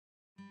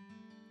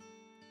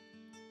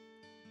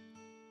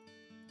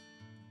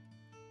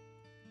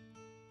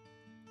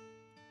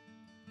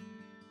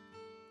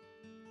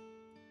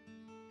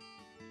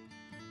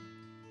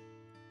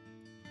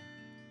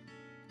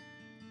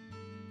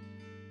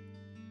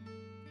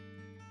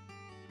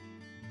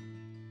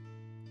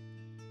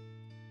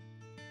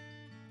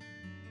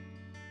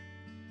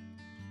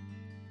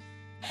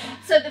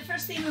So the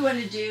first thing we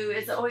want to do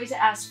is always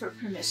ask for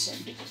permission.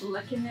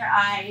 Look in their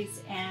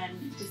eyes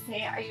and just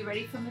say, are you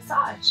ready for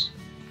massage?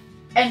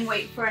 And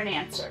wait for an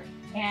answer.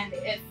 And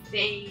if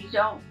they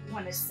don't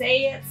want to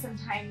say it,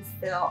 sometimes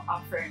they'll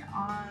offer an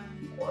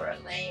arm or a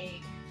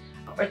leg,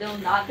 or they'll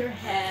nod their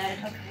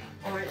head,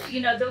 or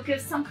they'll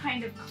give some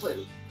kind of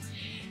clue.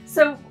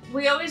 So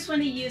we always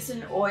want to use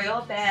an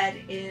oil that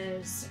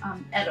is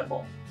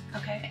edible.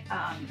 Okay.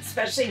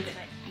 Especially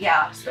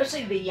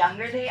the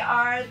younger they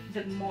are,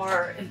 the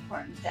more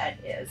important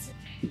that is.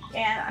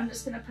 And I'm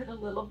just going to put a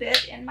little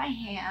bit in my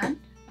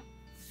hand.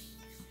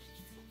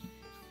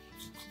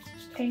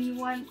 And you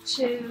want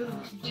to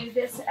do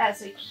this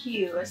as a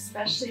cue,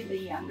 especially the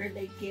younger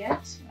they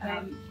get.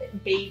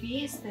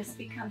 Babies, this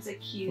becomes a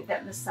cue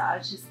that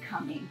massage is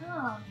coming.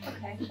 Oh,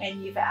 okay.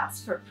 And you've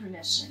asked for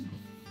permission.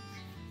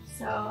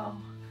 So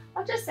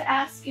I'll just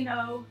ask,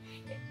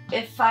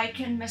 if I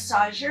can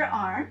massage your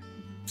arm,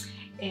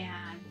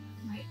 and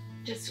I might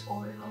just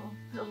put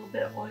a little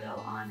bit of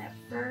oil on it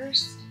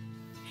first.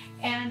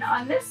 And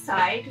on this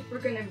side, we're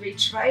going to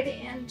reach right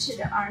into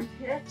the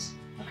armpit.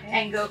 Okay.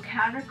 And go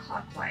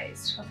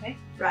counterclockwise, okay,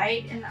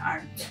 right in the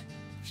armpit.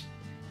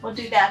 We'll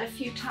do that a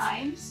few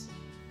times.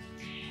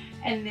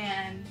 And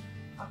then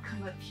I'll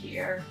come up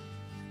here.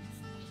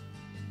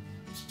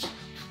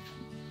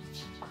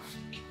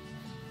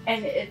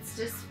 And it's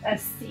just a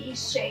C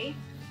shape,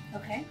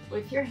 okay,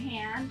 with your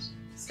hand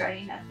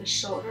starting at the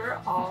shoulder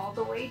all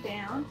the way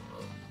down.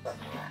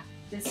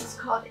 This is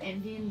called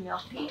Indian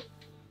milking.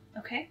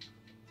 Okay.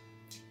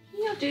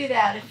 You'll do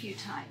that a few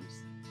times.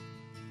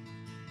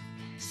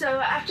 So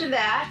after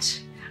that,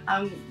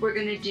 we're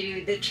going to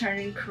do the turn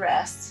and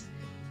caress.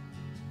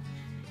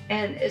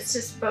 And it's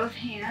just both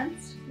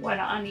hands, one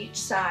on each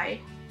side.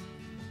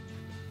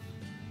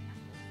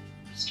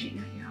 Straighten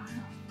out your arm.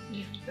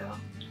 You can go.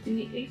 And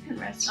you can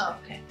rest. Oh,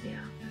 okay. Yeah.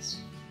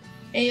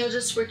 And you'll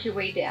just work your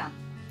way down.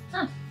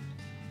 Huh.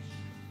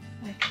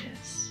 Like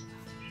this.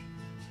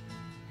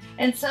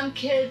 And some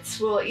kids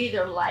will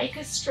either like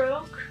a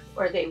stroke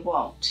or they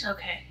won't.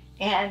 Okay.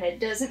 And it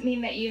doesn't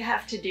mean that you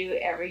have to do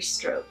every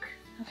stroke.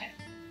 Okay.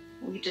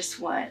 We just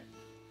want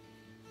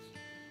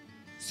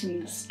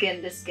some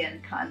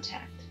skin-to-skin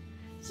contact.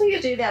 So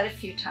you do that a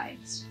few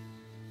times.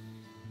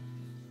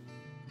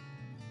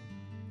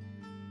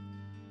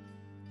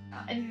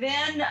 And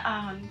then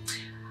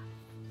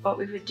what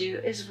we would do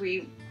is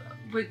we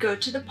would go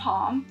to the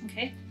palm.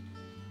 Okay.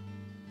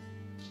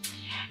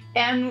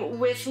 And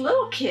with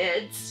little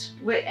kids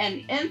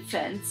and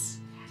infants,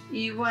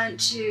 you want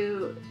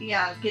to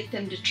get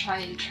them to try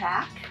and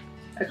track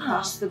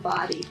across the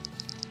body.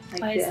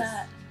 Like Why this. is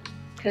that?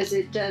 Because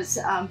it does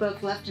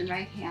both left and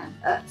right hand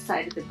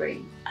side of the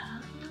brain.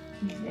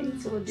 Okay,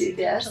 so we'll do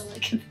this.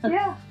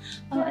 Yeah.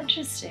 Oh,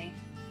 interesting.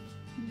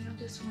 And you'll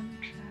just want to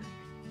track.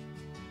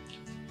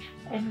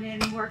 And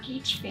then work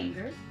each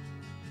finger.